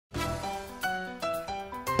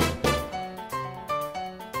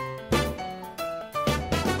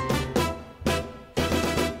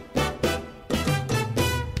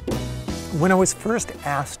When I was first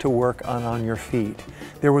asked to work on Your Feet,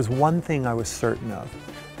 there was one thing I was certain of,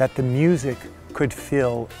 that the music could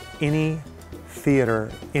fill any theater,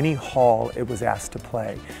 any hall it was asked to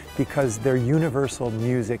play, because their universal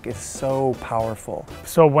music is so powerful.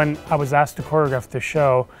 So when I was asked to choreograph the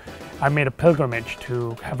show, I made a pilgrimage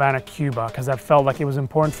to Havana, Cuba, because I felt like it was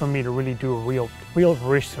important for me to really do a real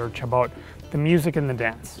research about the music and the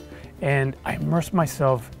dance. And I immersed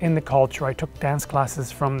myself in the culture. I took dance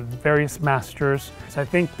classes from various masters. So I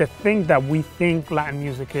think the thing that we think Latin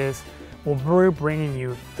music is, well, we're bringing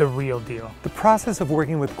you the real deal. The process of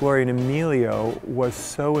working with Gloria and Emilio was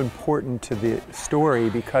so important to the story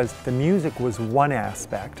because the music was one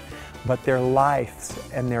aspect, but their lives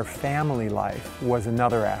and their family life was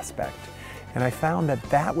another aspect. And I found that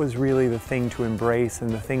that was really the thing to embrace and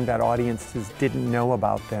the thing that audiences didn't know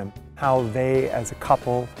about them. How they, as a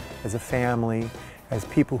couple, as a family, as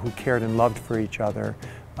people who cared and loved for each other,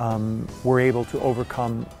 were able to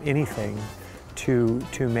overcome anything to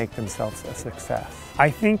make themselves a success. I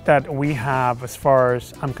think that we have, as far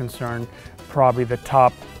as I'm concerned, probably the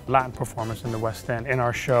top Latin performers in the West End in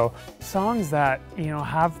our show. Songs that,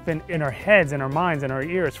 have been in our heads, in our minds, in our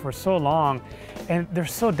ears for so long, and they're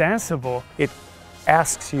so danceable. It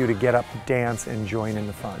asks you to get up, dance, and join in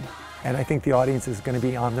the fun. And I think the audience is going to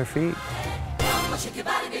be on their feet.